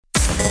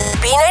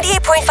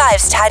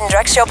B98.5's Tad and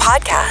Drex Show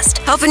podcast,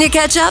 helping you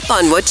catch up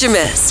on what you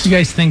missed. You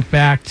guys think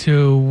back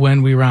to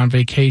when we were on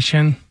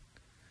vacation?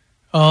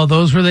 Oh,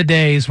 those were the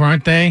days,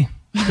 weren't they?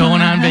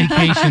 Going on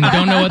vacation.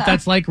 Don't know what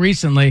that's like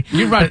recently.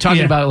 You're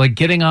talking about like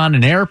getting on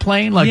an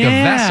airplane, like a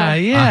vessel?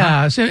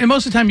 Yeah. So, and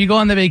most of the time you go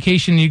on the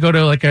vacation, you go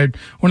to like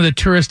one of the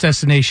tourist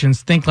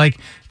destinations. Think like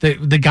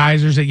the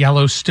geysers at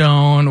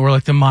Yellowstone or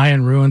like the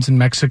Mayan ruins in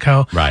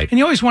Mexico. Right. And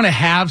you always want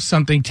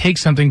to take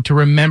something to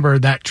remember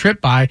that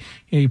trip by.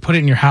 You put it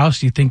in your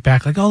house, you think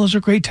back like, oh, those are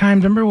great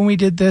times. Remember when we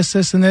did this,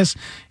 and this?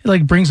 It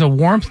like brings a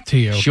warmth to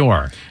you.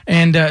 Sure.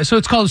 And so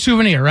it's called a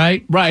souvenir,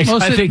 right? Right.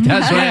 I think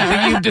that's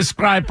what you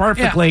described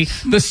perfectly.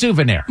 Yeah. The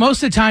souvenir.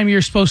 Most of the time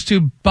you're supposed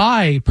to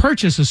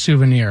purchase a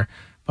souvenir.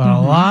 But a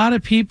lot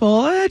of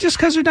people, just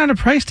because they're down a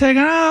price tag,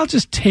 I'll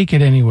just take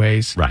it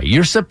anyways. Right.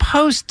 You're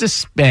supposed to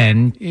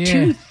spend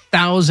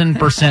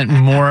 2,000%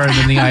 more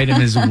than the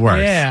item is worth.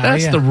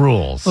 That's the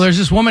rules. Well, there's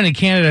this woman in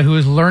Canada who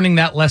is learning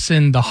that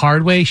lesson the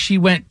hard way. She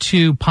went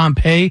to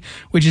Pompeii,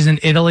 which is in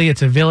Italy.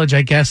 It's a village,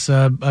 I guess,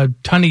 a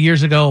ton of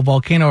years ago. A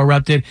volcano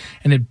erupted,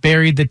 and it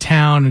buried the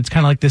town. It's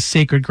kind of like this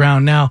sacred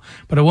ground now.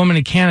 But a woman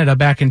in Canada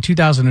back in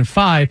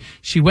 2005,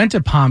 she went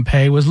to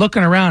Pompeii, was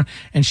looking around,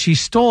 and she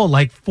stole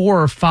like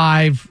 4 or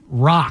 5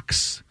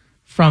 rocks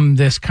from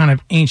this kind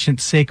of ancient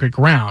sacred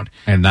ground.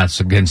 And that's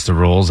against the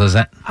rules, is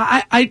it?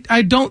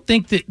 I don't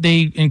think that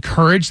they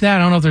encourage that. I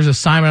don't know if there's a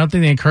sign. I don't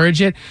think they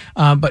encourage it.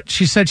 But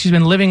she said she's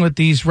been living with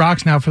these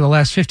rocks now for the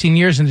last 15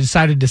 years and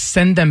decided to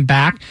send them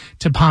back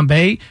to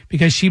Pompeii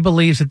because she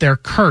believes that they're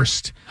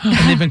cursed.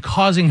 And they've been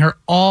causing her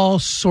all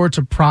sorts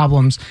of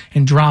problems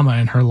and drama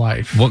in her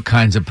life. What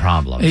kinds of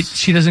problems?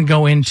 She doesn't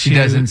go into... She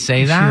doesn't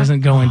say that? She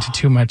doesn't go into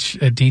too much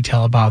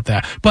detail about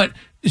that. But...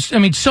 I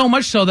mean, so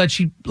much so that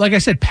she, like I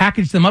said,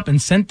 packaged them up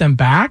and sent them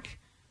back.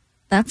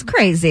 That's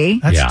crazy.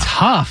 That's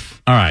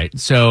tough. All right.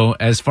 So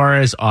as far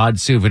as odd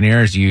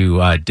souvenirs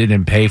you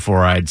didn't pay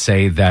for, I'd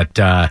say that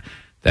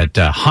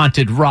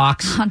haunted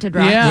rocks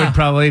would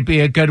probably be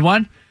a good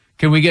one.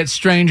 Can we get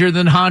stranger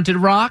than haunted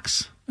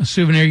rocks? A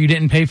souvenir you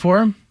didn't pay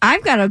for?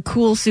 I've got a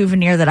cool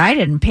souvenir that I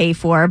didn't pay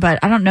for, but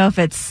I don't know if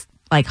it's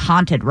like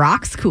haunted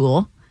rocks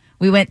cool.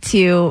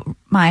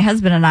 My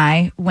husband and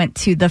I went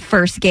to the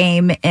first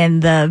game in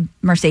the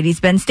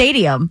Mercedes-Benz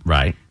Stadium.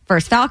 Right.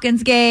 First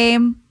Falcons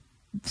game,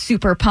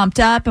 super pumped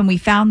up, and we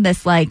found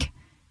this like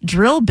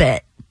drill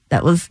bit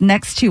that was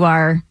next to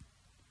our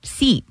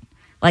seat,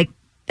 like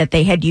that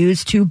they had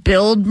used to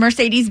build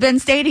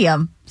Mercedes-Benz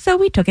Stadium. So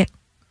we took it.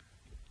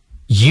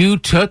 You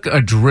took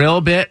a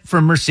drill bit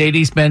from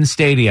Mercedes-Benz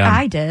Stadium.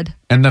 I did.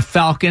 And the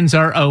Falcons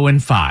are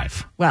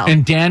 0-5. Well.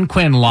 And Dan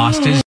Quinn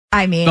lost the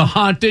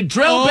haunted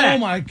drill bit. Oh,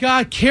 my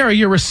God. Kara,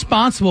 you're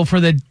responsible for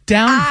the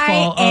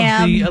downfall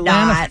of the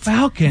Atlanta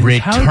Falcons.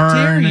 How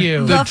dare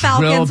you? The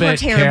Falcons were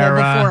terrible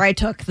before I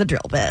took the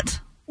drill bit.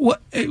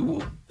 What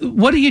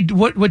do you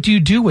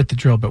do with the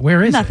drill bit?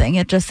 Where is Nothing.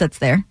 It just sits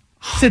there.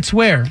 Sits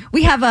where?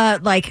 We have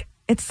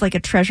it's like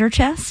a treasure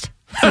chest.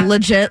 It's a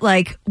legit,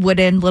 like,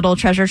 wooden little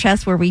treasure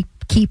chest where we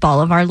keep all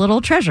of our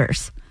little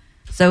treasures.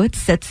 So it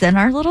sits in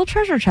our little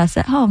treasure chest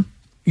at home.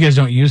 You guys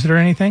don't use it or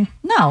anything?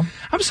 No.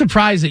 I'm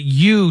surprised that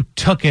you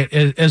took it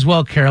as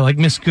well, Kara. Like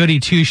Miss Goody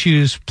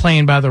Two-Shoes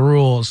playing by the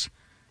rules.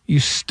 You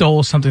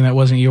stole something that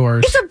wasn't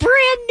yours. It's a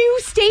brand new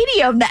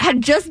stadium that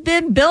had just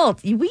been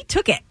built. We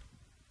took it.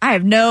 I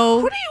have no...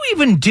 What do you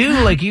even do?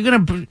 Like, you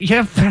have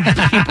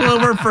people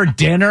over for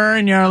dinner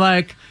and you're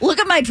like... Look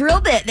at my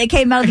drill bit. They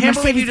came out of the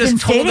Mercedes-Benz Stadium. You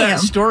just told that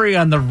story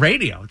on the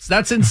radio.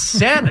 That's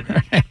insanity.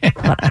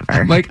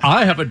 Whatever. Like,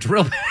 I have a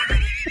drill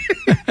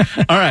bit.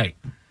 All right.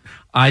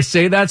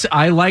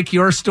 I like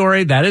your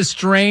story. That is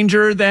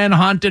stranger than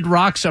haunted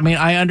rocks. I mean,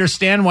 I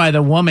understand why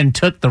the woman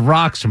took the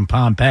rocks from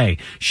Pompeii.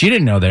 She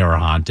didn't know they were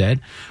haunted.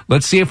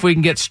 Let's see if we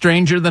can get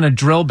stranger than a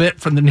drill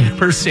bit from the new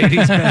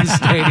Mercedes-Benz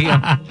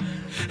Stadium.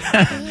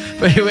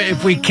 But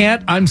if we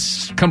can't, I'm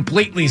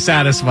completely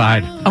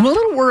satisfied. I'm a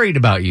little worried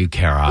about you,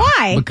 Kara.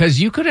 Why?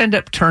 Because you could end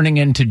up turning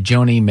into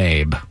Joni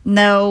Mabe.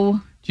 No.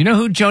 Do you know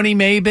who Joni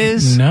Mabe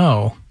is?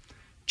 No.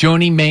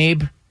 Joni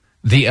Mabe,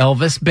 the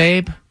Elvis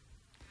babe.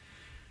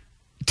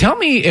 Tell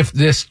me if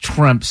this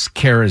trumps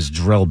Kara's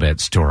drill bit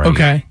story.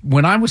 Okay.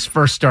 When I was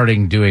first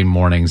starting doing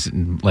mornings,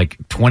 like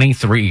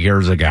 23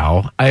 years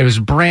ago, I was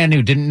brand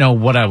new, didn't know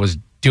what I was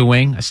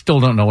doing. I still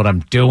don't know what I'm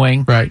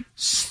doing. Right.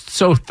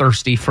 So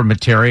thirsty for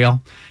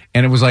material.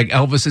 And it was like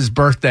Elvis's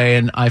birthday,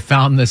 and I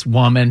found this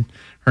woman.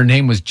 Her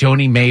name was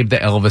Joni Mabe, the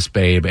Elvis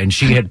babe, and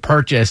she had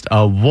purchased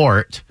a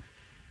wart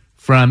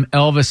from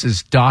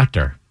Elvis's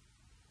doctor.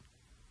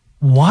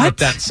 What? Let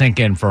that sink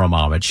in for a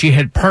moment. She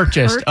had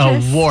purchased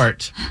a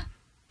wart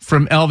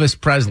from Elvis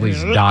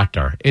Presley's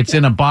doctor. It's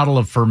in a bottle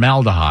of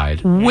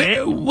formaldehyde.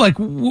 What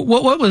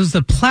was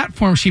the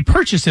platform she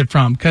purchased it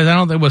from? Because I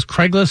don't think was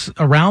Craigslist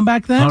around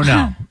back then. Oh,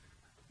 no.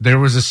 there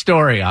was a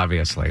story,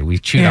 obviously. We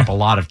chewed up a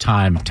lot of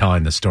time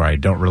telling the story. I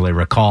don't really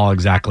recall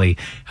exactly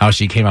how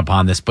she came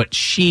upon this, but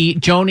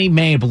Joni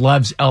Mabe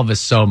loves Elvis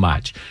so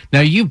much. Now,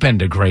 you've been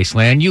to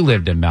Graceland. You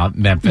lived in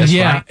Memphis,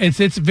 right?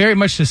 It's very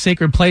much a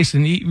sacred place,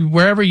 and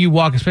wherever you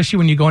walk, especially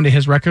when you go into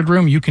his record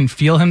room, you can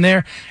feel him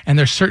there, and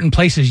there's certain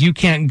places you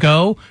can't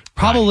go,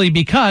 probably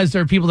because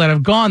there are people that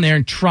have gone there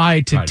and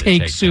tried to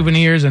take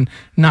souvenirs and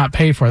not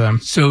pay for them.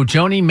 So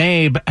Joni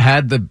Mabe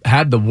had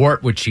the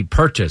wart which she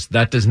purchased.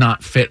 That does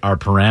not fit our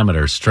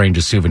parameters.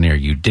 Strangest souvenir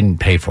you didn't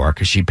pay for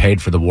because she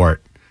paid for the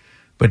wart.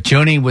 But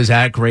Joni was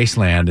at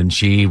Graceland and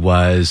she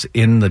was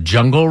in the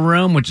jungle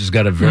room, which has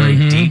got a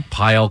very deep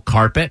pile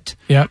carpet.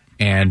 Yep.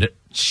 And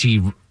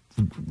she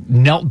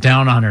knelt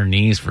down on her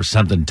knees for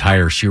something, tie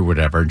her shoe or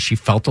whatever, and she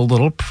felt a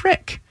little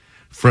prick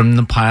from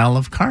the pile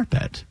of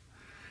carpet.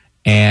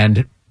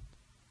 And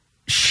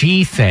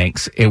she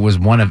thinks it was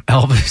one of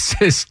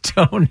Elvis's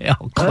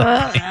toenail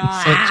clippings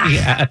that she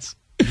has.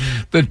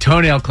 The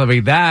toenail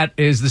clipping. That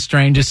is the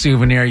strangest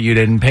souvenir you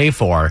didn't pay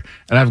for.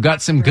 And I've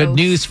got some good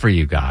news for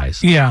you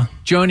guys. Yeah.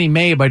 Joni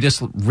Mabe, I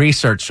just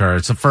researched her.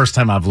 It's the first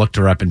time I've looked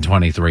her up in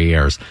 23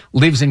 years.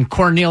 Lives in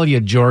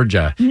Cornelia,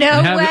 Georgia.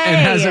 No way. And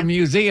has a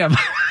museum.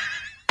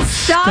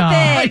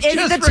 Stop it.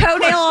 Is the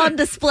toenail on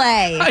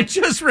display? I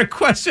just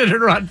requested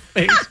her on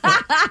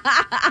Facebook.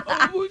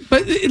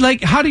 But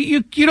like, how do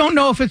you don't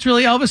know if it's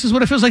really Elvis's?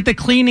 What if it was like the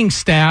cleaning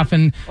staff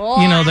and,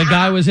 the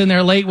guy was in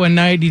there late one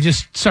night. He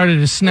just started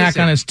to snack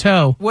on his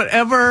toe.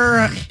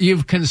 Whatever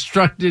you've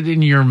constructed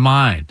in your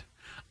mind,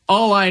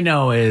 all I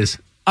know is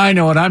I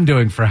know what I'm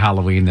doing for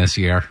Halloween this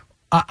year.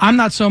 I'm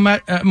not so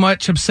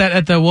much upset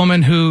at the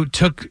woman who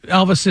took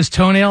Elvis's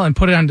toenail and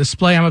put it on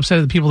display. I'm upset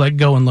at the people that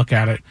go and look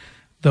at it.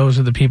 Those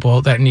are the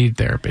people that need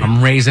therapy.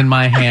 I'm raising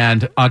my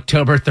hand.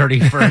 October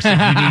 31st, if you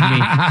need me,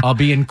 I'll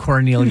be in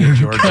Cornelia,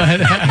 Georgia.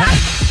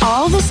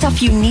 All the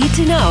stuff you need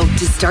to know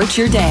to start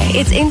your day.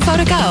 It's Info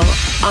to Go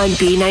on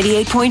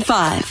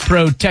B98.5.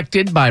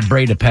 Protected by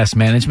Breda Pest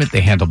Management. They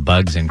handle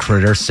bugs and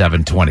critters.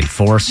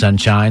 724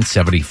 sunshine,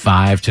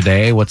 75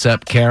 today. What's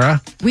up,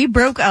 Kara? We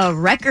broke a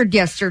record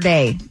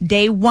yesterday.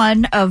 Day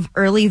one of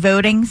early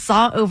voting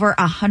saw over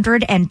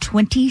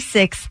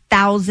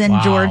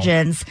 126,000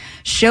 Georgians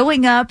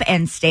showing up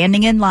and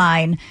standing in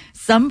line,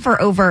 some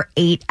for over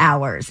 8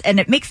 hours. And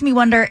it makes me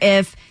wonder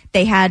if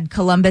they had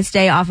Columbus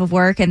Day off of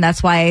work and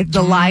that's why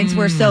the lines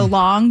were so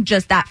long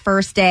just that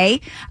first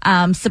day.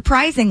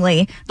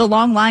 Surprisingly, the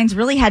long lines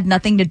really had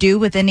nothing to do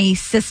with any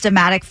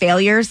systematic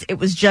failures. It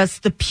was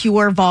just the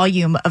pure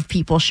volume of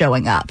people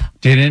showing up.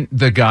 Didn't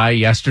the guy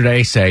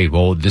yesterday say,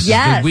 well, this is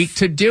the week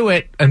to do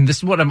it? And this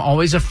is what I'm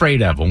always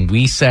afraid of when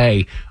we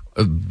say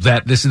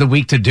that this is the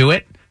week to do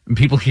it and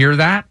people hear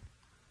that.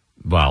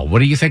 Well, what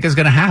do you think is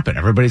going to happen?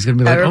 Everybody's going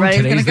to be like,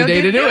 today's the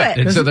day to do it.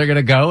 And so they're going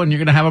to go and you're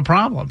going to have a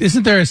problem.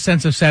 Isn't there a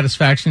sense of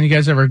satisfaction? You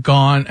guys ever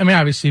gone? I mean,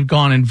 obviously you've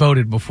gone and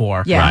voted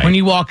before. Yeah. Right. When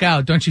you walk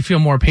out, don't you feel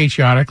more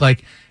patriotic?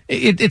 Like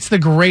it's the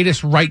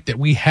greatest right that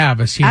we have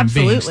as human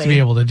beings to be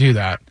able to do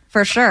that.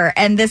 For sure.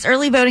 And this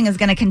early voting is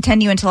going to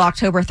continue until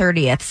October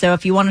 30th. So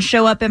if you want to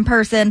show up in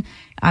person,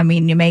 I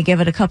mean, you may give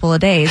it a couple of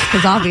days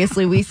because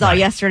obviously we saw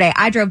yesterday.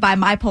 I drove by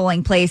my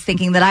polling place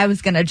thinking that I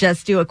was going to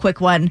just do a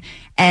quick one,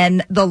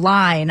 and the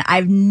line,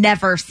 I've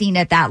never seen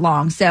it that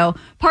long. So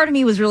part of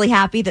me was really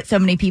happy that so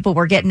many people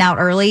were getting out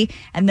early,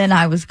 and then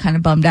I was kind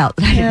of bummed out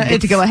that I didn't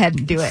get to go ahead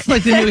and do it. It's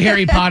like the new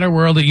Harry Potter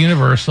world at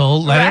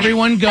Universal. Let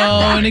everyone go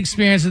and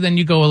experience it, then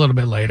you go a little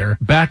bit later.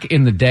 Back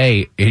in the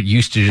day, it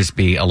used to just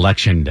be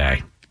election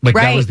day. Like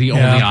that was the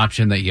only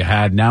option that you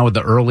had. Now with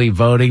the early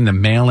voting, the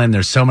mail-in,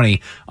 there's so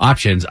many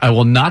options. I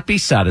will not be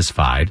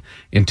satisfied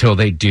until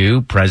they do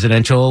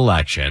presidential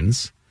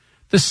elections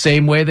the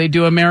same way they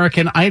do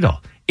American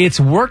Idol. It's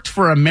worked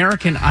for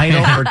American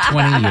Idol for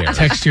 20 years.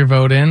 Text your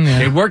vote in.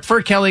 Yeah. It worked for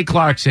Kelly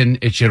Clarkson.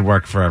 It should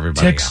work for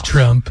everybody Text else.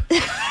 Trump.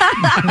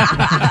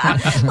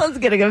 Let's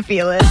get a good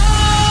feeling.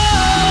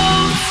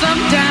 Oh,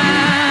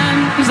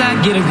 sometimes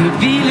I get a good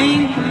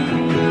feeling.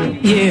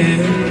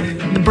 Yeah.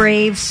 The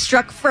Braves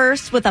struck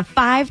first with a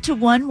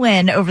 5-1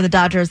 win over the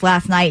Dodgers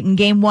last night in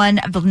Game 1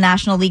 of the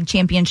National League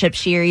Championship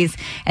Series.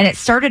 And it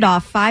started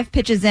off 5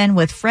 pitches in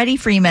with Freddie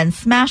Freeman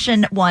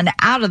smashing one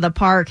out of the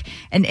park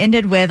and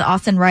ended with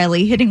Austin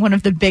Riley hitting one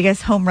of the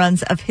biggest home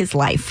runs of his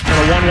life.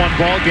 And a 1-1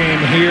 ball game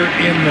here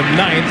in the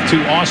ninth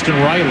to Austin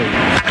Riley.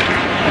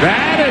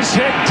 That is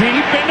hit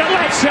deep into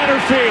left center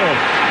field.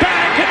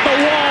 Back at the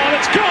wall.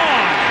 It's gone.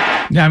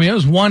 Yeah, I mean, it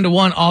was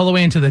 1-1 all the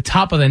way into the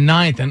top of the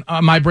ninth, and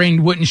my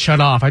brain wouldn't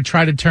shut off. I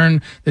tried to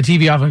turn the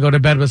TV off and go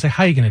to bed, but I was like,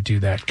 how are you going to do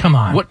that? Come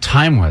on. What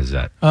time was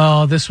it?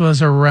 Oh, this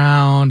was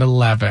around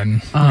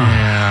 11.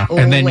 Yeah.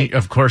 And then,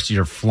 of course,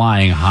 you're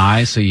flying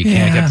high, so you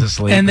can't get to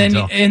sleep. And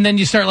then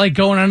you start like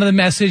going onto the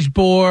message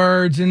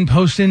boards and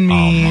posting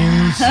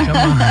memes. Come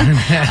on.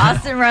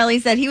 Austin Riley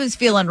said he was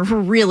feeling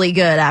really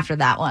good after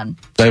that one.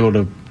 Able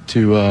to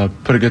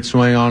put a good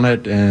swing on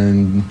it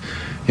and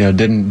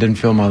didn't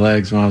feel my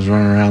legs when I was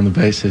running around the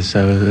bases.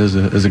 So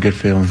it was a good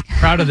feeling.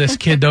 Proud of this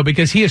kid, though,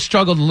 because he has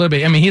struggled a little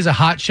bit. I mean, he's a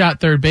hotshot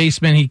third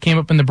baseman. He came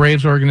up in the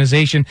Braves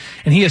organization,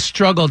 and he has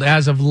struggled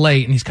as of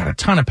late, and he's got a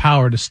ton of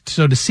power.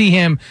 So to see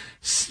him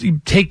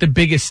take the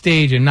biggest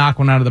stage and knock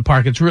one out of the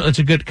park, it's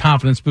a good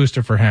confidence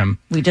booster for him.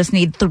 We just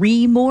need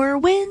 3 more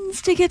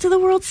wins to get to the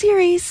World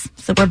Series.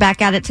 So we're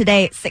back at it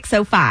today at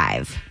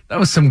 6:05. That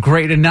was some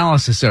great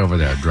analysis over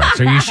there, Drex.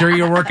 Are you sure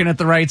you're working at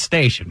the right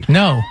station?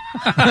 No.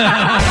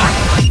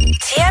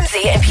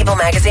 TMZ and People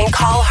Magazine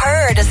call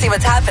her to see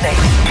what's happening.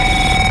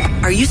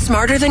 Are You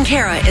Smarter Than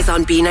Kara is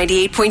on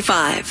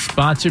B98.5.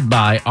 Sponsored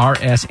by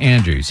R.S.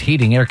 Andrews,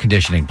 heating, air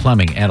conditioning,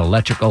 plumbing, and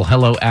electrical.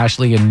 Hello,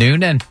 Ashley and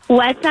Noonan.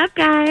 What's up,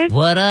 guys?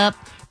 What up?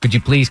 Could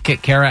you please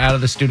kick Kara out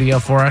of the studio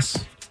for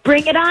us?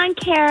 Bring it on,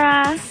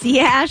 Kara. See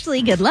you,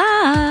 Ashley. Good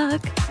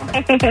luck. All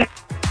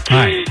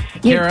right.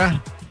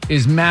 Kara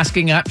is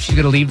masking up. She's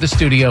going to leave the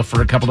studio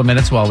for a couple of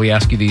minutes while we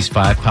ask you these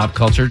 5 pop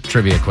culture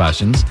trivia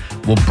questions.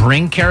 We'll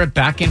bring Kara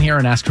back in here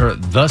and ask her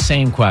the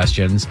same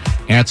questions.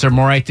 Answer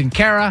more right than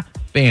Kara.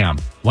 Bam.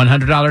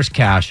 $100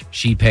 cash.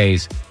 She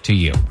pays to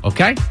you.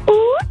 Okay?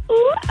 Ooh,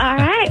 all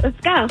right. Let's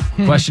go.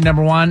 Question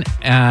number 1.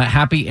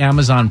 Happy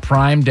Amazon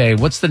Prime Day.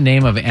 What's the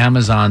name of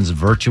Amazon's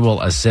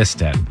virtual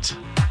assistant?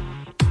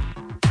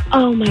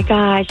 Oh, my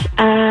gosh.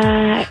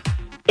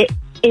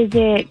 Is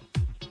it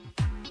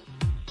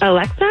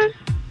Alexa?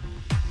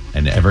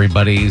 And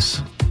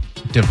everybody's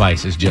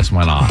devices just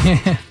went off.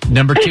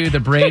 Number 2, the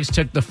Braves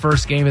took the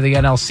first game of the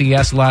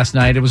NLCS last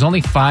night. It was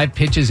only 5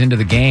 pitches into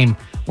the game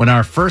when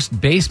our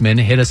first baseman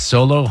hit a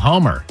solo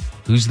homer.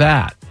 Who's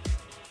that?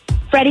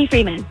 Freddie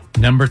Freeman.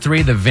 Number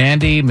 3, the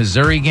Vandy,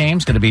 Missouri game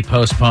is going to be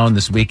postponed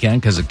this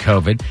weekend because of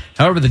COVID.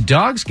 However, the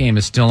Dogs game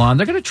is still on.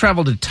 They're going to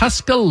travel to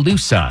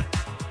Tuscaloosa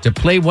to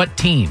play what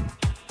team?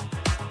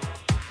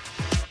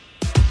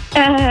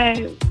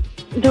 The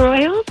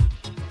Royals?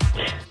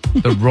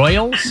 The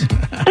Royals?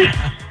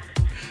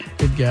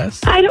 Good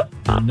guess. I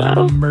don't know.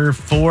 Number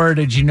 4,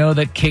 did you know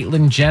that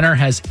Caitlyn Jenner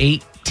has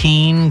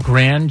 18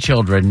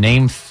 grandchildren?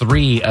 Name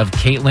 3 of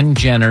Caitlyn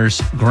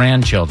Jenner's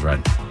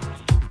grandchildren.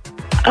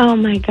 Oh,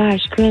 my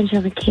gosh.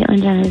 Grandchildren.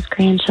 Caitlyn Jenner's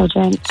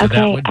grandchildren. So okay.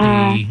 that would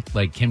be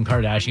like Kim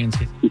Kardashian's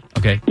kids?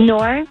 Okay.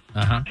 North?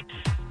 Uh-huh.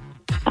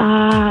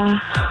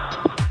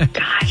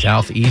 Gosh.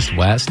 South, east,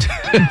 west?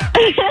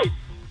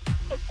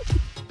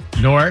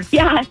 North?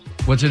 Yeah.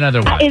 What's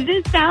another one? Is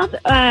it south?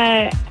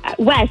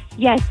 West.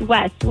 Yes,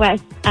 west.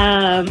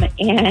 And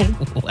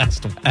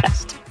West.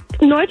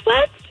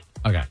 northwest?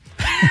 Okay.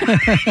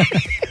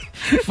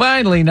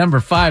 Finally, number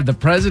 5, the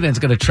president's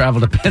going to travel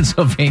to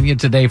Pennsylvania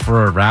today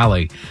for a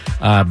rally,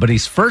 but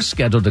he's first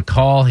scheduled to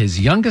call his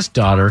youngest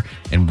daughter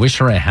and wish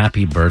her a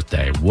happy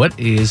birthday. What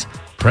is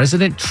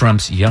President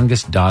Trump's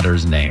youngest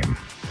daughter's name?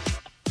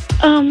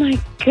 Oh, my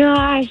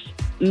gosh.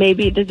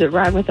 Maybe does it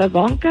rhyme with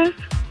Ivanka?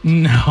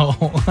 No.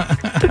 All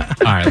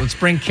right, let's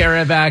bring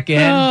Kara back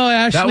in. Oh,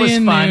 Ashley that was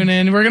and fun.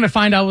 Noonan. We're going to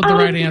find out what the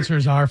right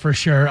answers are for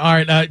sure. All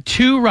right,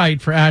 2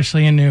 right for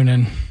Ashley and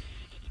Noonan.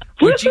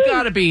 But you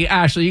got to be,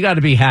 Ashley, you got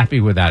to be happy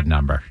with that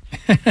number.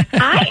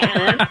 I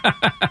am.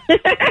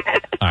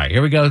 All right,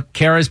 here we go.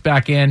 Kara's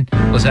back in.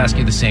 Let's ask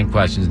you the same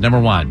questions. Number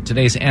 1,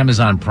 today's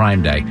Amazon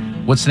Prime Day.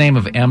 What's the name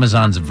of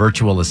Amazon's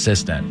virtual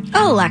assistant?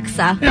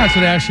 Alexa. Yeah, that's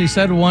what Ashley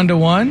said,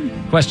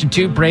 1-1. Question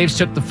 2, Braves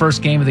took the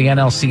first game of the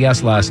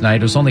NLCS last night.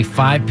 It was only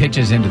 5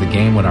 pitches into the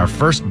game when our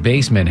first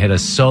baseman hit a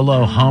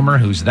solo homer.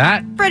 Who's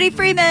that? Freddie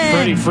Freeman.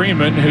 Freddie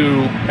Freeman,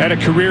 who had a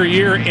career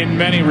year in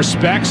many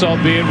respects,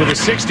 albeit with a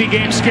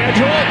 60-game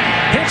schedule,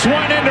 hits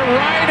one into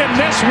right, and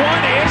this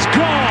one is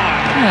gone.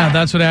 Yeah,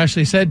 that's what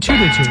Ashley said,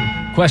 2-2.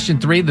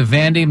 Question 3, the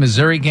Vandy,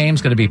 Missouri game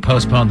is going to be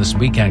postponed this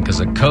weekend because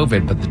of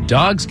COVID, but the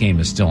Dogs game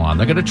is still on.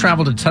 They're going to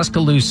travel to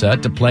Tuscaloosa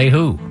to play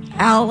who?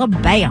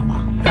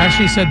 Alabama.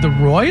 Ashley said the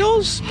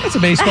Royals? That's a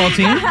baseball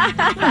team. All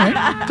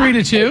right,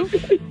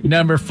 3-2.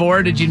 Number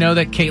 4, did you know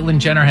that Caitlyn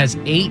Jenner has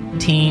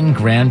 18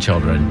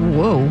 grandchildren?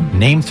 Whoa.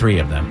 Name 3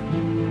 of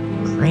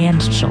them.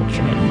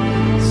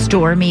 Grandchildren.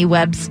 Stormy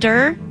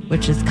Webster,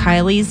 which is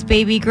Kylie's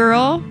baby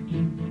girl.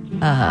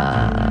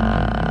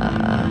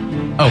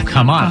 Oh,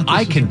 come on.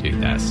 I can do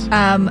this.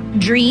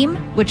 Dream,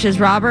 which is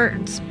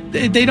Robert's.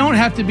 They don't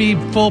have to be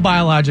full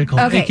biological.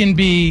 Okay. It can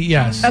be,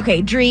 yes.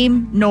 Okay,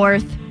 Dream,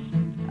 North,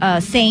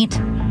 Saint,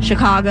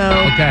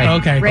 Chicago.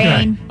 Okay.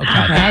 Rain. Okay.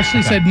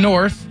 Ashley said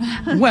north,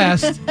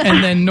 west,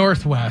 and then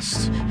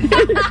northwest.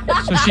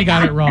 So she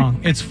got it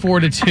wrong. It's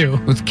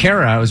 4-2. With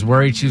Kara, I was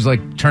worried she was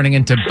like turning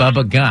into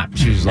Bubba Gump.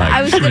 She was like,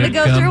 I was going to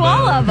go through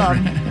all of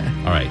them.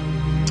 All right.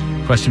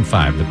 Question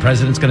 5. The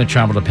president's going to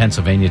travel to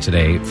Pennsylvania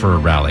today for a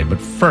rally, but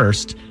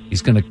first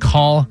he's going to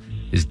call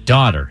his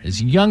daughter,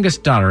 his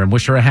youngest daughter, and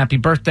wish her a happy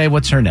birthday.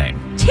 What's her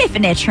name?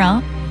 Tiffany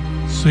Trump.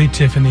 Sweet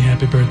Tiffany,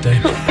 happy birthday.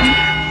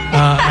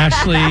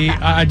 Ashley,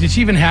 did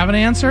she even have an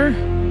answer?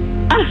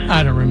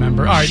 I don't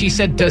remember. All right. She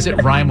said, does it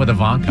rhyme with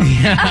Ivanka? All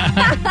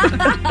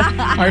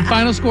right,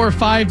 final score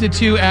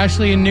 5-2.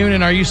 Ashley and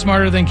Noonan, are you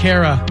smarter than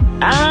Kara?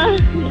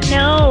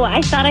 No,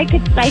 I thought I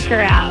could psych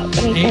her out,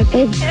 but I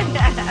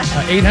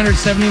thought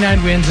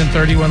 879 wins and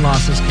 31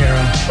 losses,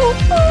 Kara.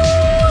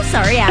 Ooh,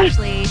 sorry,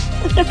 Ashley.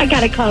 I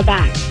got to call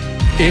back.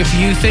 If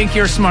you think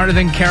you're smarter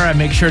than Kara,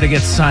 make sure to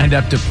get signed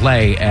up to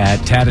play at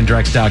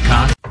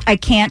tadanddrex.com. I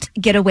can't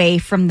get away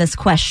from this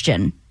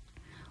question.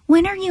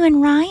 When are you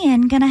and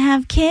Ryan going to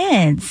have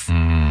kids?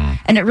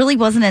 And it really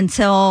wasn't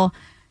until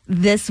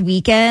this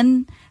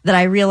weekend that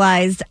I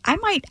realized I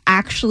might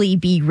actually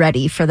be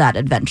ready for that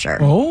adventure.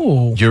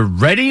 Oh. You're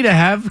ready to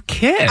have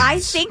kids. I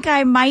think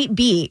I might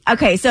be.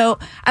 Okay, so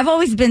I've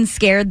always been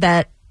scared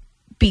that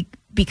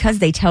because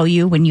they tell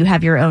you when you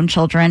have your own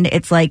children,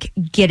 it's like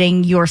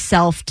getting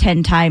yourself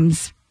 10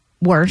 times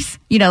worse.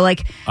 You know,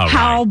 like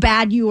how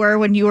bad you were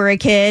when you were a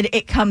kid,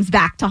 it comes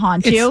back to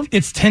haunt you.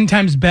 It's 10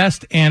 times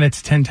best and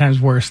it's 10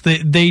 times worse.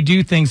 They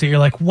do things that you're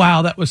like,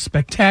 wow, that was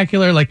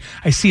spectacular. Like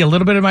I see a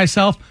little bit of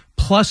myself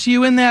plus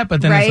you in that,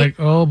 but then it's like,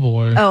 oh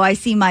boy. Oh, I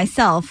see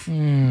myself.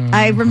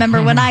 I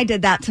remember when I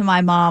did that to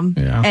my mom,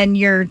 and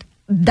you're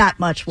that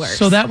much worse.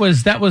 So that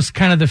was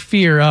kind of the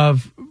fear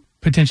of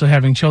potentially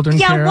having children.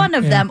 Yeah, Kara? one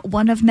of them,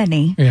 one of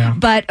many. Yeah.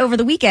 But over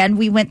the weekend,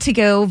 we went to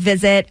go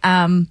visit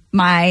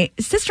my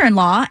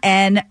sister-in-law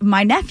and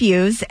my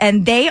nephews,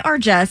 and they are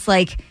just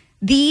like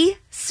the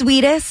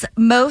sweetest,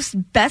 most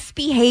best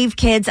behaved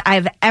kids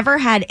I've ever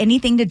had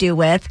anything to do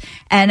with.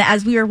 And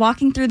as we were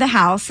walking through the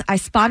house, I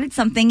spotted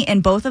something in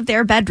both of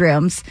their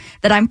bedrooms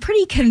that I'm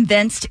pretty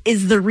convinced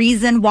is the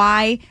reason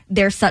why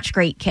they're such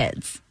great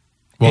kids.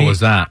 What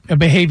was that? A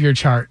behavior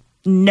chart.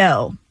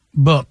 No.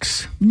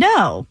 Books.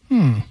 No.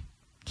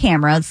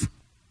 Cameras.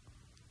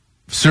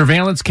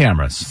 Surveillance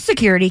cameras.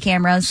 Security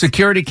cameras.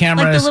 Security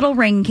cameras. Like the little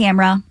Ring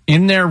camera.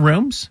 In their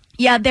rooms?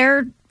 Yeah,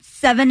 they're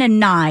 7 and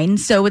 9,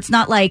 so it's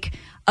not like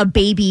a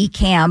baby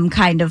cam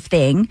kind of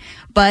thing,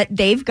 but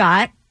they've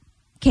got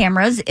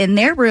cameras in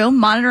their room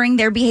monitoring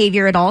their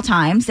behavior at all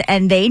times,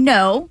 and they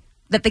know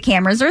that the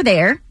cameras are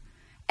there,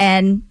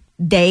 and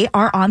they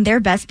are on their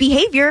best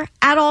behavior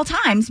at all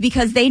times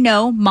because they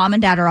know mom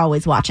and dad are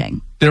always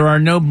watching. There are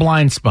no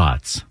blind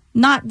spots.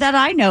 Not that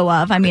I know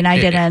of. I mean, I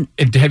didn't.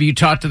 Have you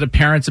talked to the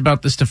parents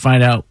about this to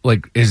find out,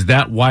 like, is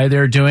that why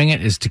they're doing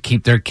it, is to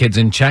keep their kids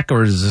in check,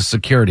 or is it a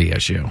security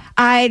issue?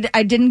 I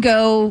didn't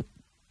go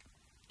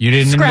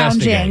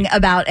scrounging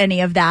about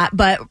any of that,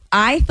 but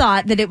I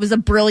thought that it was a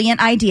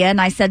brilliant idea, and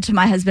I said to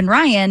my husband,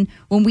 Ryan,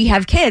 when we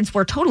have kids,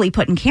 we're totally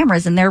putting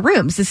cameras in their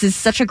rooms. This is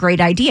such a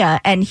great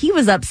idea, and he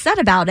was upset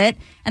about it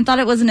and thought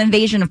it was an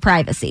invasion of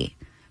privacy.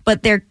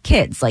 But they're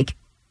kids. Like,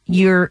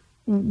 you're...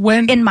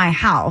 in my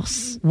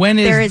house,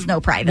 there is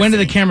no privacy. When do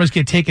the cameras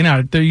get taken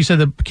out? You said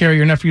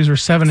your nephews were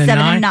 7 and 9?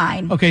 7 and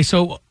 9. Okay,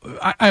 so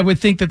I would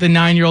think that the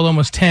 9-year-old,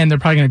 almost 10, they're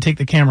probably going to take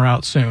the camera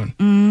out soon.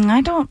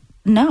 I don't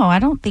know. I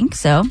don't think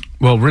so.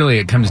 Well, really,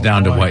 it comes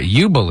down to what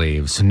you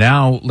believe. So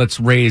now let's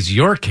raise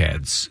your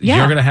kids. Yeah.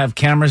 You're going to have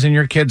cameras in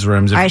your kids'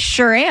 rooms. I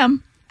sure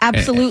am.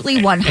 Absolutely,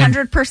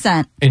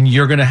 100%. And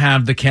you're going to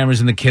have the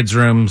cameras in the kids'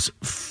 rooms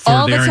for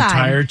all their the time.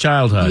 entire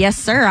childhood. Yes,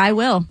 sir, I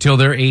will. Till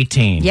they're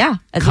 18. Yeah.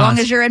 As long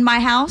as you're in my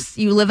house,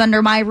 you live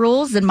under my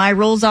rules, and my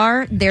rules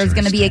are there's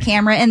going to be a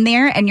camera in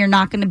there, and you're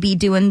not going to be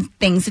doing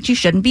things that you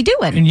shouldn't be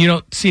doing. And you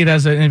don't see it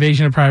as an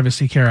invasion of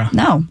privacy, Kara?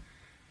 No.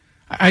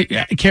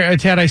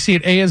 Tad, I see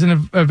it A, as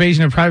an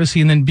invasion of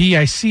privacy, and then B,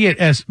 I see it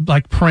as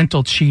like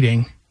parental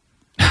cheating.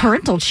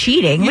 Parental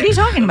cheating? What are you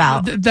talking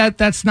about?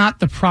 That's not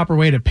the proper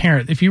way to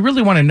parent. If you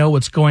really want to know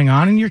what's going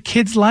on in your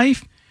kid's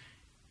life,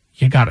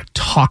 you got to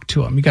talk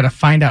to them. You got to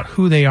find out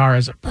who they are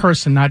as a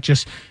person, not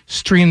just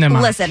stream them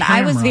on Listen,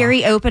 camera. I was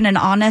very open and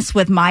honest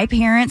with my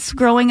parents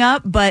growing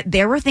up, but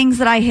there were things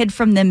that I hid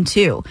from them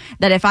too.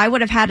 That if I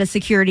would have had a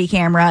security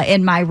camera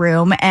in my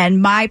room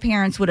and my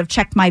parents would have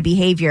checked my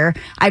behavior,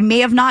 I may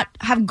have not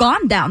have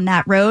gone down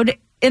that road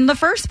in the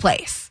first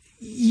place.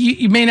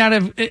 You may not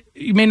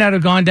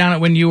have gone down it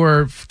when you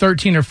were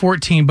 13 or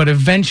 14, but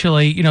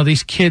eventually,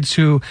 these kids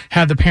who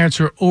have the parents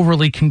who are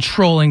overly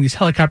controlling, these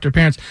helicopter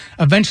parents,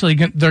 eventually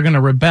they're going to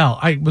rebel.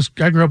 I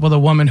grew up with a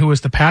woman who was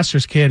the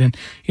pastor's kid,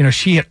 and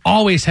she had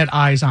always had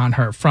eyes on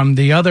her, from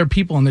the other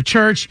people in the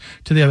church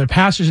to the other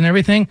pastors and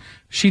everything.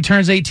 She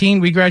turns 18.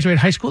 We graduated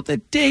high school. The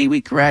day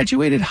we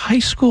graduated high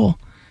school,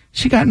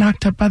 she got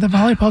knocked up by the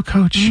volleyball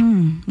coach.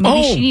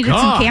 Maybe she needed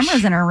some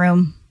cameras in her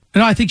room.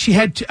 No, I think she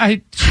had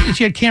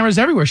cameras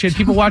everywhere. She had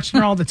people watching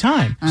her all the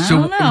time.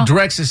 So what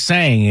Drex is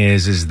saying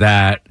is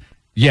that,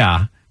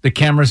 yeah, the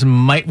cameras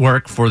might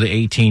work for the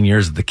 18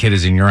 years that the kid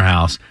is in your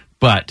house,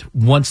 but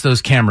once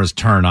those cameras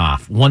turn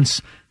off,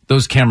 once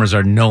those cameras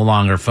are no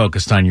longer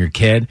focused on your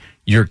kid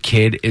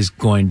is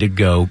going to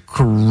go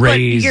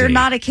crazy. But you're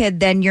not a kid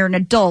then, you're an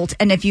adult,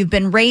 and if you've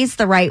been raised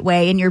the right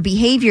way and your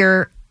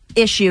behavior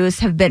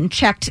issues have been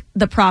checked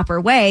the proper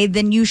way,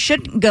 then you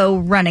shouldn't go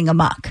running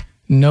amok.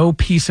 No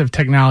piece of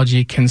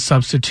technology can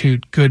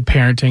substitute good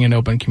parenting and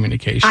open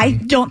communication. I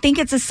don't think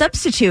it's a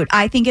substitute.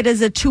 I think it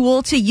is a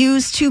tool to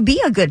use to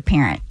be a good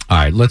parent. All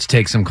right, let's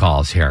take some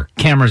calls here.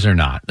 Cameras or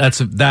not?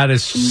 That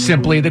is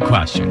simply the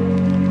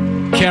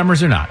question.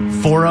 cameras or not.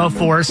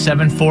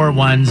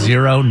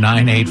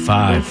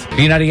 404-741-0985.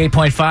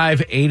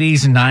 B98.5,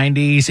 80s,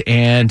 90s,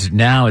 and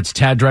now it's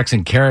Tad, Drex,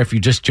 and Kara. If you're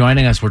just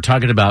joining us, we're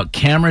talking about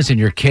cameras in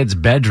your kids'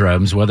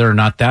 bedrooms, whether or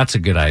not that's a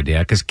good idea.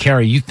 Because,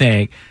 Kara, you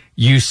think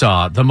you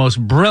saw the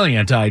most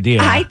brilliant idea.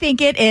 I think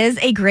it is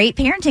a great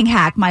parenting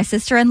hack. My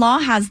sister-in-law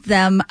has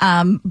them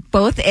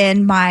both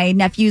in my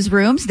nephew's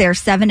rooms. They're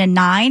 7 and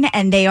 9,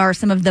 and they are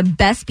some of the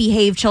best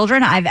behaved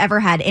children I've ever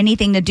had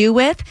anything to do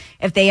with.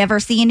 If they ever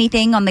see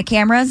anything on the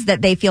cameras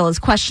that they feel is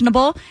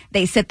questionable,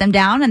 they sit them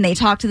down and they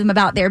talk to them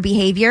about their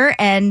behavior,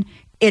 and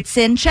it's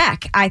in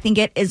check. I think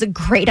it is a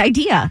great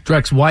idea.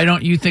 Drex, why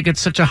don't you think it's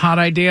such a hot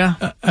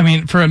idea?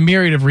 For a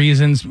myriad of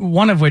reasons,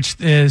 one of which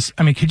is,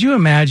 could you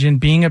imagine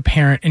being a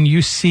parent and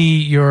you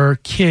see your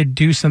kid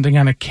do something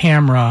on a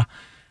camera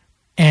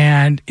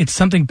and it's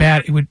something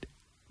bad? It would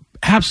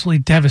absolutely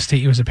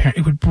devastate you as a parent.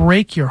 It would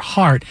break your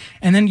heart.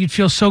 And then you'd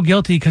feel so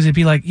guilty because it'd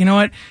be like, you know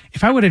what?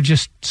 If I would have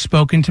just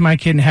spoken to my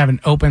kid and have an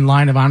open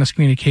line of honest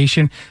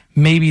communication,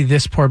 maybe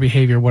this poor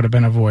behavior would have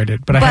been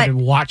avoided. But I had to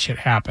watch it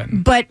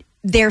happen. But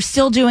they're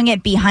still doing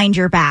it behind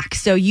your back.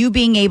 So you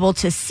being able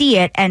to see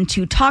it and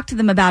to talk to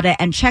them about it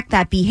and check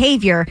that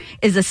behavior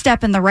is a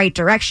step in the right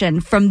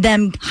direction from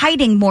them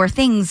hiding more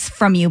things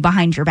from you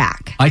behind your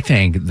back. I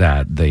think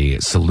that the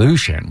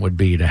solution would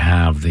be to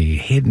have the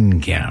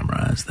hidden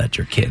cameras that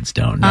your kids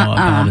don't know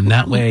about. And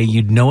that way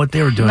you'd know what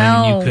they were doing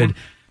and you could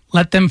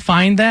let them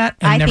find that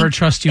and never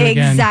trust you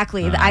again.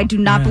 Exactly. I do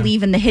not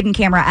believe in the hidden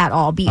camera at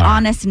all. Be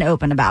honest and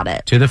open about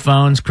it. To the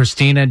phones,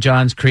 Christina,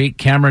 Johns Creek,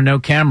 camera, no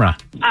camera.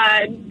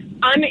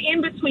 I'm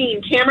in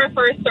between camera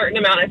for a certain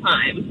amount of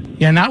time.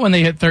 Yeah, not when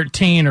they hit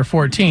 13 or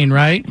 14,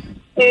 right?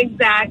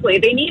 Exactly.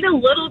 They need a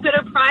little bit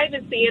of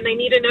privacy, and they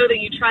need to know that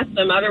you trust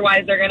them.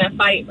 Otherwise, they're going to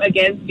fight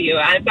against you.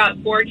 I've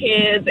got 4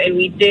 kids, and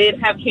we did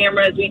have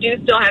cameras. We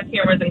do still have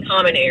cameras in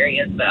common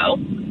areas, though.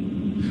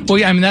 Well,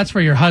 yeah, that's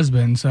for your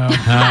husband, so.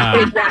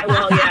 Exactly.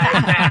 Well, yeah,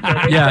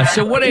 exactly. Yeah,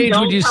 so what age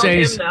would you say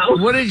is,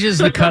 what age is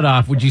the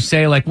cutoff? Would you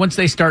say, like, once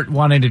they start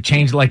wanting to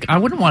change, like, I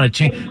wouldn't want to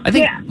change, I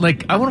think,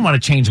 I wouldn't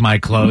want to change my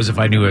clothes if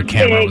I knew a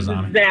camera was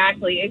on.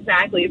 Exactly.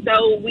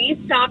 So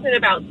we stopped at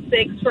about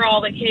 6 for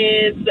all the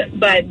kids,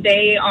 but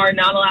they are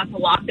not allowed to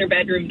lock their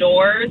bedroom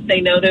doors.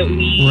 They know that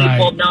we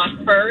will knock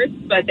first,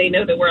 but they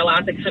know that we're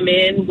allowed to come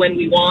in when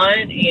we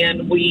want,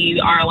 and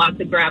we are allowed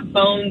to grab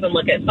phones and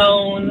look at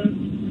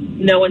phones.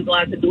 No one's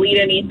allowed to delete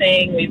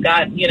anything. We've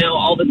got,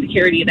 all the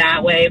security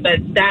that way, but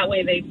that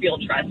way they feel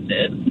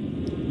trusted.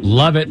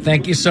 Love it.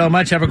 Thank you so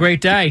much. Have a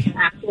great day.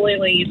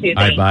 Absolutely. You too.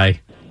 Bye-bye.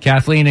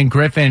 Kathleen and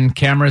Griffin,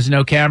 cameras,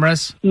 no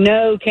cameras?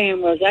 No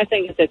cameras. I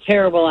think it's a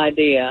terrible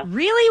idea.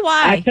 Really?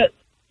 Why?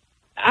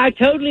 I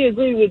totally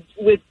agree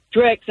with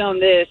Drex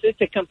on this.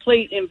 It's a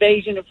complete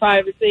invasion of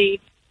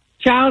privacy.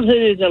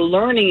 Childhood is a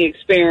learning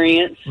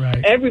experience.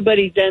 Right.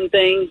 Everybody's done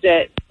things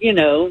that,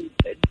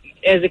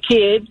 as a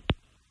kid,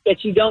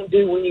 that you don't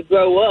do when you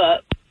grow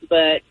up,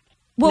 but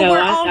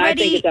I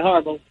think it's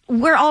horrible.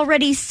 We're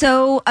already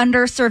so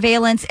under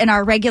surveillance in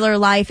our regular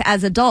life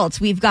as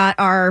adults. We've got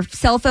our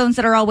cell phones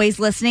that are always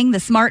listening, the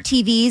smart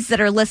TVs that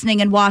are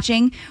listening and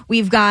watching.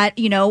 We've got,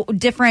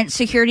 different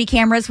security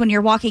cameras when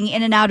you're walking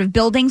in and out of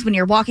buildings, when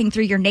you're walking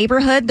through your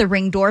neighborhood, the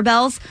Ring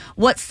doorbells.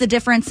 What's the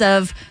difference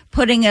of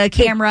putting a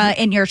camera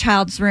in your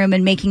child's room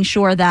and making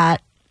sure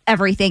that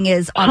everything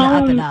is on the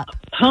up and up?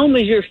 Home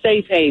is your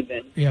safe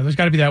haven. Yeah, there's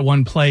got to be that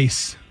one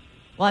place.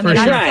 Well, I'm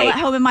still at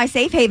home in my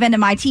safe haven,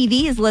 and my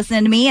TV is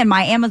listening to me, and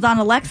my Amazon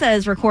Alexa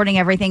is recording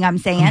everything I'm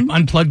saying.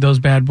 Unplug those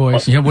bad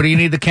boys. Yeah, what do you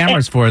need the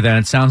cameras for then?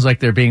 It sounds like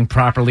they're being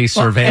properly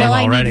surveilled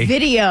already. I need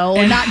video,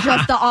 and not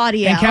just the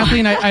audio. And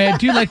Kathleen, I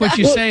do like what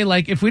you say.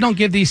 Like, if we don't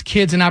give these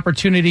kids an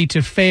opportunity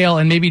to fail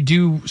and maybe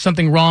do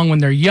something wrong when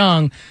they're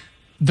young,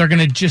 they're going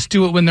to just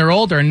do it when they're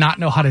older and not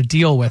know how to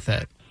deal with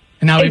it.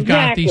 And now we've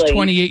got these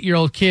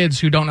 28-year-old kids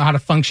who don't know how to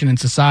function in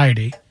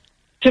society.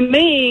 To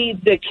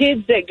me, the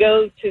kids that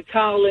go to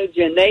college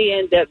and they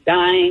end up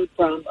dying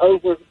from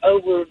over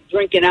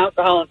drinking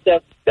alcohol and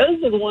stuff,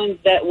 those are the ones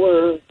that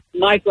were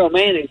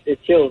micromanaged as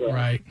children.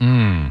 Right.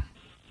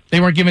 They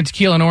weren't given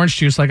tequila and orange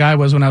juice like I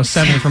was when I was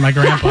 7 from my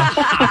grandpa.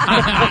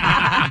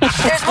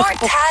 There's more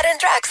Tad and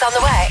Drex on the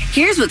way.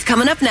 Here's what's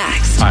coming up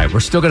next. All right, we're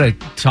still going to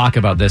talk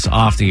about this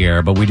off the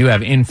air, but we do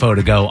have info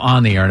to go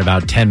on the air in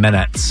about 10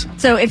 minutes.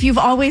 So if you've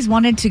always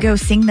wanted to go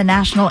sing the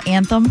national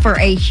anthem for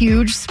a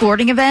huge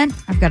sporting event,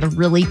 I've got a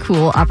really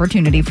cool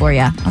opportunity for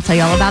you. I'll tell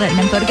you all about it in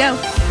Info to Go.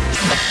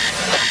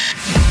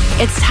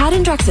 It's Tad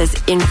and Drex's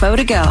Info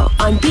to Go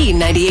on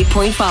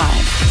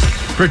B98.5.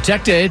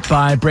 Protected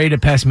by Breda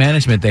Pest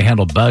Management, they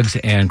handle bugs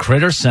and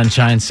critters.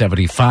 Sunshine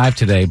 75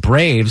 today.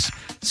 Braves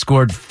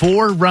scored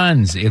 4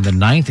 runs in the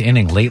 9th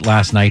inning late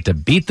last night to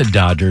beat the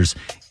Dodgers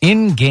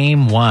in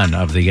Game 1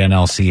 of the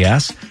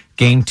NLCS.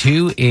 Game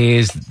 2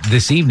 is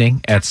this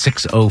evening at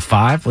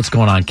 6:05. What's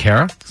going on,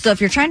 Kara? So if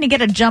you're trying to get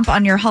a jump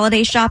on your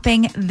holiday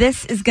shopping,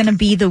 this is going to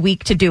be the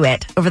week to do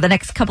it. Over the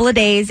next couple of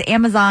days,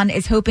 Amazon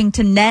is hoping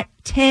to net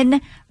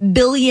 $10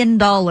 billion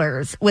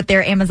with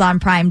their Amazon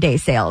Prime Day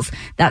sales.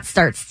 That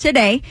starts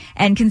today.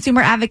 And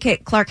consumer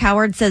advocate Clark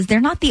Howard says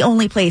they're not the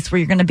only place where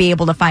you're going to be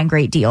able to find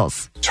great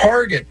deals.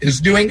 Target is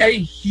doing a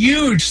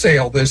huge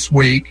sale this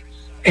week,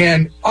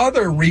 and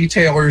other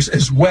retailers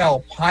as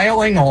well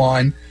piling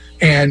on.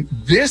 And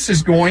this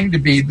is going to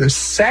be the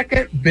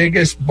second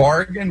biggest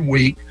bargain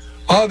week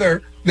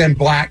other than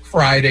Black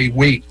Friday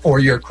week for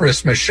your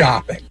Christmas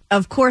shopping.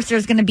 Of course,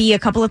 there's going to be a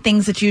couple of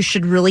things that you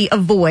should really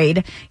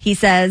avoid. He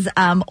says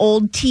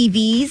old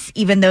TVs,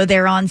 even though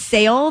they're on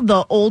sale,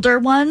 the older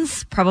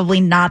ones, probably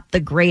not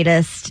the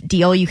greatest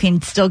deal. You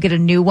can still get a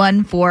new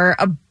one for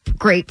a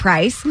great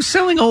price. Who's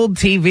selling old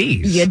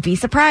TVs? You'd be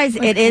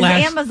surprised. It is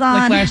Amazon.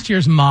 Like last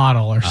year's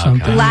model or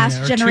something.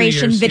 Last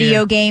generation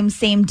video game,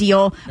 same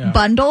deal. Yeah.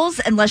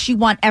 Bundles, unless you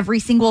want every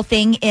single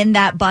thing in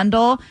that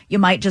bundle, you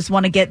might just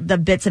want to get the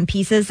bits and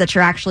pieces that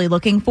you're actually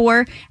looking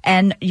for,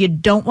 and you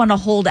don't want to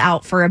hold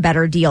out for a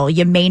better deal.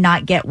 You may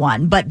not get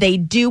one, but they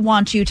do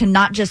want you to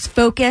not just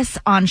focus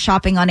on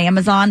shopping on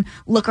Amazon.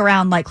 Look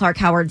around, like Clark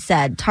Howard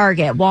said.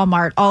 Target,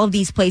 Walmart, all of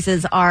these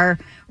places are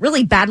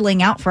really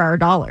battling out for our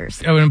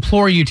dollars. I would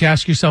implore you to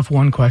ask yourself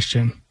one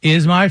question.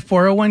 Is my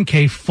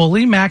 401k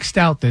fully maxed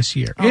out this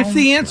year? If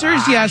the answer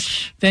is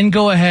yes, then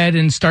go ahead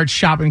and start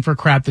shopping for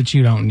crap that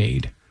you don't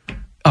need.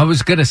 I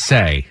was going to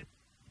say,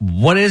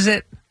 what is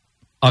it?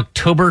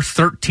 October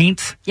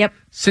 13th? Yep.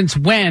 Since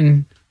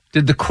when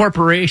did the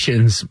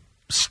corporations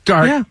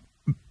start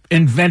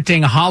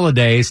inventing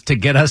holidays to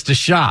get us to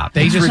shop?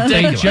 They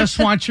just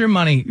want your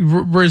money.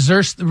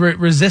 Resist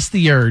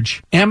the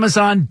urge.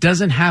 Amazon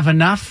doesn't have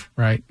enough.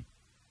 Right.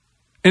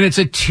 And it's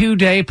a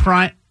 2-day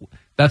Prime.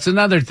 That's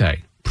another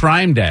thing.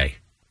 Prime Day.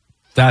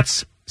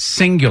 That's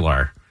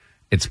singular.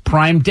 It's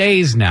Prime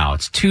Days now.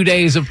 It's 2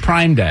 days of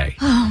Prime Day.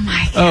 Oh,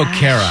 my gosh. Oh,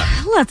 Kara.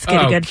 Let's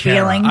get a good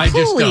feeling,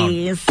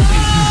 please. Sometimes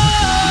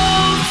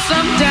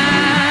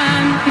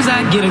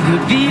I get a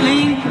good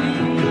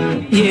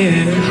feeling.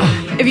 Yeah.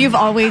 If you've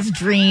always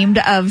dreamed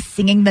of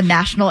singing the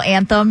national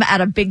anthem at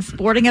a big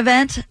sporting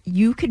event,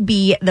 you could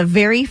be the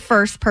very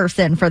first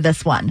person for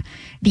this one.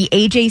 The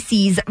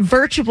AJC's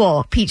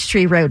virtual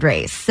Peachtree Road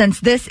Race. Since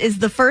this is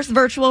the first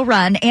virtual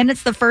run and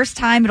it's the first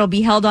time it'll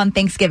be held on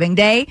Thanksgiving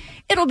Day,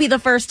 it'll be the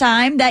first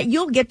time that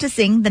you'll get to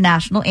sing the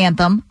national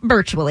anthem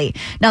virtually.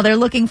 Now, they're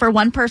looking for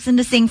one person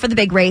to sing for the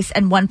big race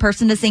and one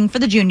person to sing for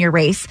the junior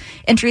race.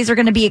 Entries are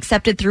going to be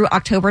accepted through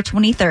October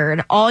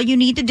 23rd. All you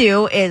need to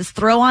do is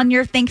throw on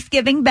your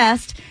Thanksgiving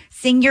best,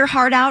 sing your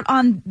heart out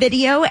on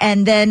video,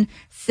 and then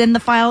send the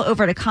file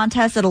over to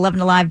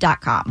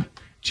contest@11alive.com.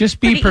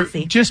 Just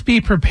be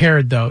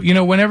prepared, though. You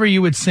know, whenever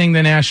you would sing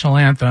the national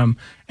anthem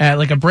at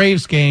like a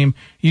Braves game,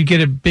 you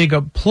get a big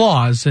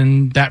applause,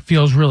 and that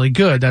feels really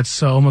good.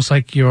 That's almost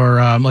like your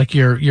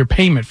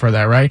payment for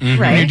that, right?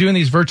 Mm-hmm. Right. When you're doing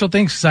these virtual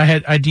things,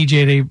 because I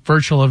DJ'd a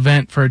virtual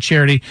event for a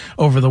charity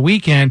over the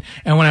weekend,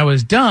 and when I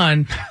was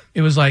done,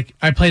 it was like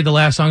I played the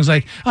last song. It was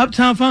like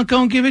Uptown Funk,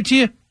 gonna give it to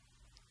you.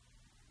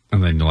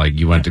 And then, like,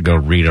 you went to go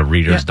read a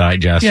Reader's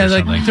Digest or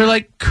something. They're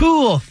like,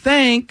 cool,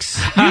 thanks.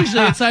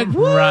 Usually it's like,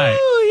 woo, right.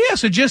 Yeah,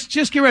 so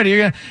just get ready.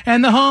 You're gonna,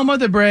 and the home of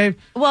the brave.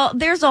 Well,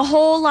 there's a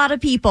whole lot of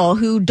people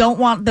who don't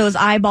want those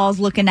eyeballs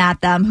looking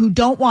at them, who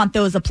don't want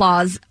those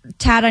applause.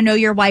 Tad, I know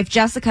your wife,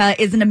 Jessica,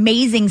 is an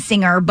amazing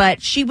singer,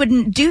 but she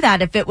wouldn't do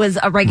that if it was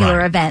a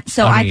regular event.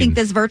 So I think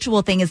this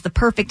virtual thing is the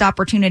perfect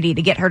opportunity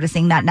to get her to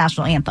sing that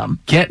national anthem.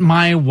 Get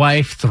my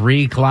wife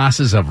 3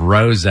 glasses of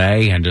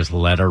rosé and just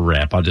let her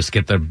rip. I'll just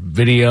get the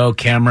video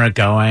camera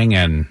going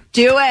and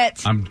do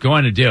it. I'm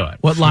going to do it.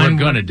 What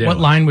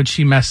line would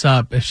she mess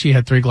up if she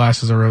had 3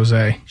 glasses of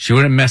rosé? She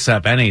wouldn't mess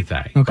up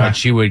anything. Okay. But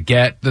she would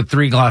get the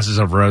 3 glasses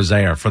of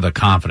rosé are for the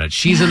confidence.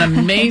 She's an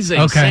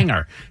amazing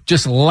singer.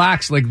 Just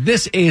lacks, like,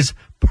 this is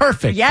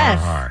perfect for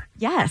her.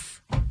 Yes.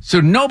 So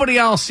nobody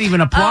else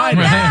even applied.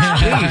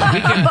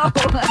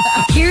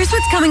 Here's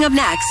what's coming up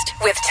next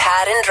with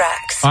Tad and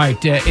Drex. All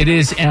right, it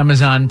is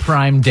Amazon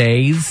Prime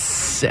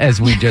Days,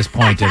 as we just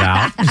pointed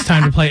out. It's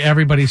time to play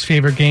everybody's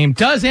favorite game.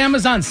 Does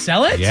Amazon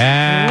sell it?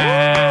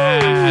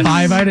 Yes.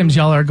 5 items,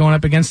 y'all are going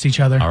up against each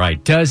other. All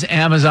right, does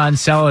Amazon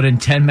sell it in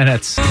 10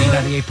 minutes?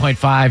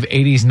 98.5,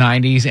 80s,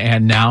 90s,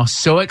 and now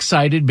so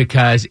excited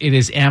because it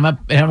is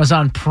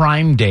Amazon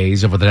Prime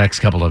Days over the next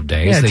couple of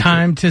days. Yeah,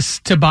 time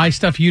to buy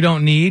stuff you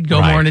don't need.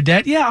 Go more into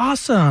debt. Yeah,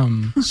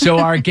 awesome. So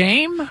our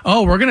game?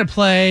 We're going to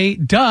play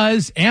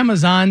Does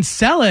Amazon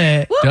Sell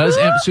It?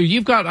 So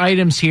you've got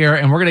items here,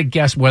 and we're going to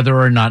guess whether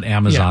or not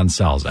Amazon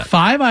sells it.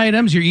 5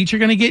 items. You're each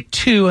going to get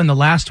 2, and the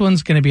last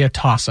one's going to be a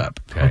toss-up.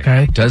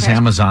 Okay? Does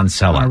Amazon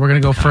sell it? All right, we're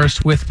going to go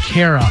first with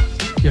Kara.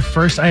 Your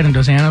first item.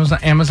 Does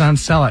Amazon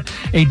sell it?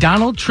 A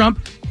Donald Trump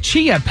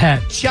Chia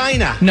Pet.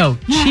 China. No,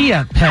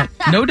 Chia Pet.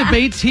 No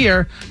debates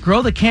here.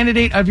 Grow the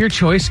candidate of your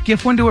choice,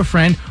 gift one to a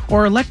friend,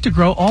 or elect to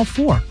grow all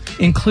 4.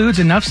 includes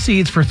enough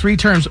seeds for 3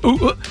 terms.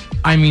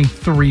 I mean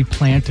 3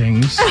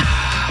 plantings.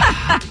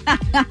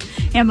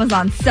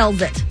 Amazon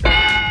sells it.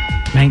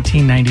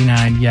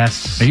 $19.99,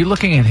 yes. Are you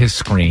looking at his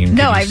screen?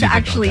 No, I've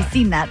actually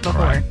seen that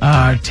before.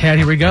 Tad,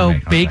 here we go.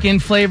 Okay.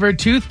 Bacon-flavored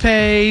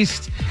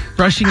toothpaste.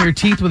 Brushing your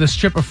teeth with a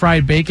strip of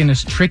fried bacon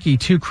is tricky.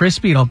 Too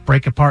crispy, it'll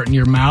break apart in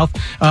your mouth.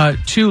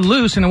 Too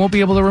loose, and it won't be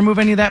able to remove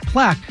any of that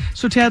plaque.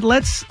 So, Tad,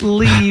 let's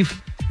leave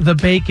the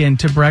bacon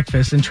to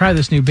breakfast and try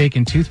this new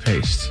bacon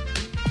toothpaste.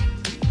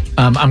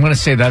 I'm going to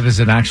say that is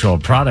an actual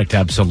product,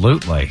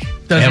 absolutely.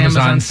 Does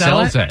Amazon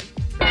sell sells it?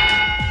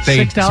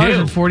 They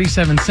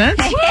 $6.47.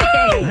 Hey.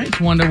 All right, it's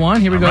 1-1.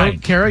 Here we go.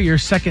 Right. Kara, your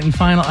second and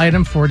final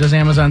item for Does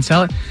Amazon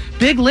Sell It?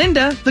 Big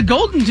Linda, the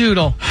Golden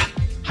Doodle.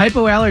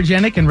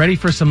 Hypoallergenic and ready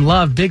for some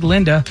love, Big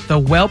Linda, the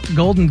whelp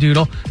Golden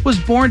Doodle, was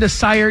born to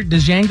sire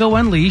Django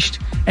Unleashed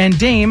and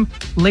Dame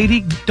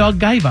Lady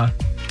Doggaiva.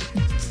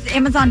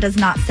 Amazon does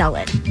not sell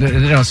it. They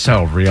don't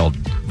sell real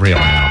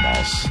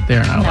animals.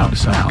 They're not allowed to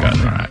sell it. Good,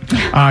 all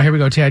right. Here we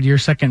go, Tad, your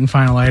second and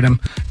final item.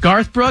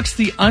 Garth Brooks,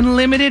 the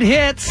Unlimited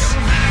Hits.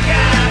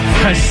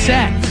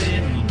 Cassette.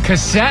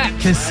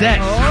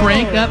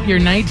 Crank up your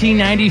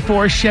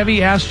 1994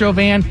 Chevy Astro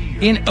van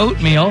in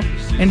oatmeal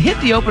and hit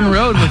the open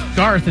road with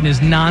Garth and his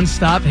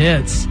nonstop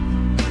hits.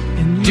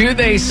 Do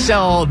they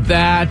sell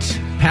that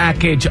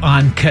package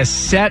on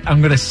cassette?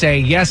 I'm going to say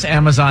yes,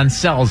 Amazon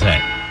sells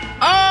it.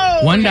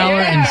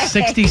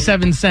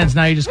 $1.67.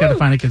 Now you just got to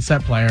find a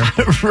cassette player.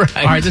 Right.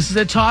 All right, this is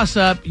a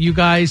toss-up. You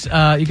guys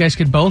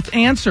could both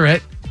answer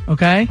it.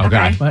 Okay.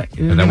 But,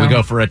 and then we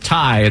go for a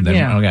tie. And then,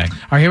 okay. All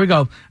right, here we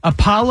go.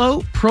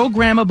 Apollo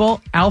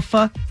Programmable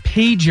Alpha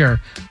Pager.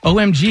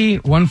 OMG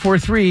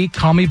 143,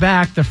 Call Me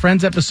Back. The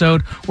Friends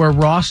episode where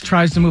Ross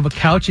tries to move a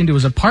couch into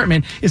his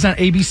apartment is on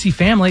ABC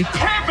Family.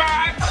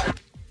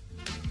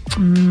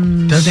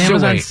 Does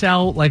Amazon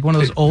sell like one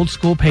of those old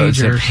school pagers?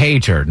 It's a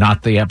pager,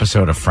 not the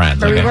episode of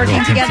Friends. Are we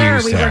working together or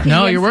are we working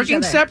No, you're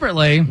working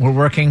separately. We're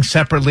working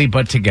separately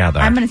but together.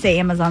 I'm going to say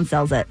Amazon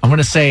sells it. I'm going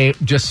to say,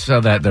 just so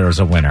that there's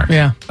a winner.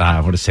 Yeah.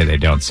 I'm going to say they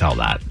don't sell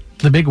that.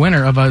 The big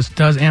winner of us,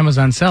 Does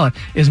Amazon Sell It,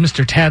 is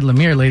Mr. Tad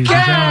Lemire, ladies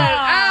and gentlemen.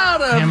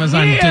 Out of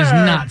Amazon here. does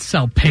not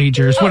sell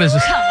pagers. What is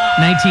this,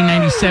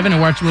 1997?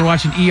 And we're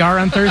watching ER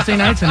on Thursday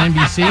nights on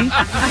NBC?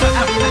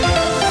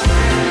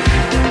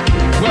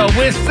 Well,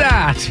 with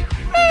that,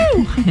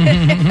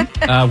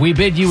 we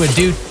bid you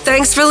adieu.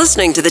 Thanks for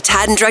listening to the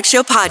Tad and Drex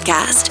Show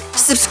podcast.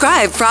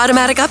 Subscribe for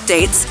automatic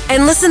updates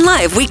and listen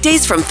live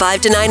weekdays from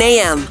 5 to 9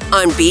 a.m.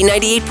 on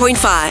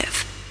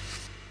B98.5.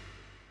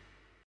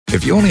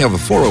 If you only have a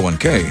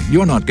 401k,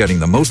 you're not getting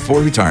the most for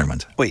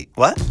retirement. Wait,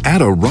 what?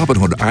 Add a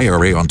Robinhood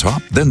IRA on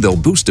top, then they'll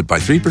boost it by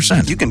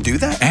 3%. You can do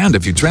that? And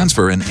if you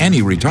transfer in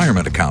any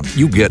retirement account,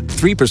 you get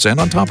 3%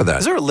 on top of that.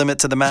 Is there a limit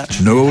to the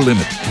match? No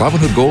limit.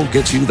 Robinhood Gold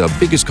gets you the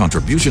biggest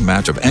contribution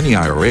match of any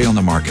IRA on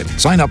the market.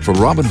 Sign up for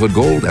Robinhood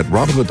Gold at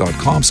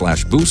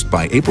Robinhood.com/boost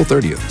by April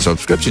 30th.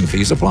 Subscription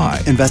fees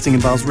apply. Investing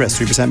involves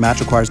risk. 3% match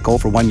requires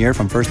gold for 1 year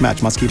from first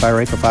match. Must keep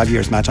IRA for 5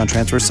 years. Match on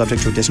transfers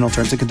subject to additional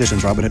terms and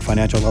conditions. Robinhood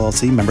Financial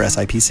LLC, member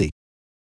SIPC.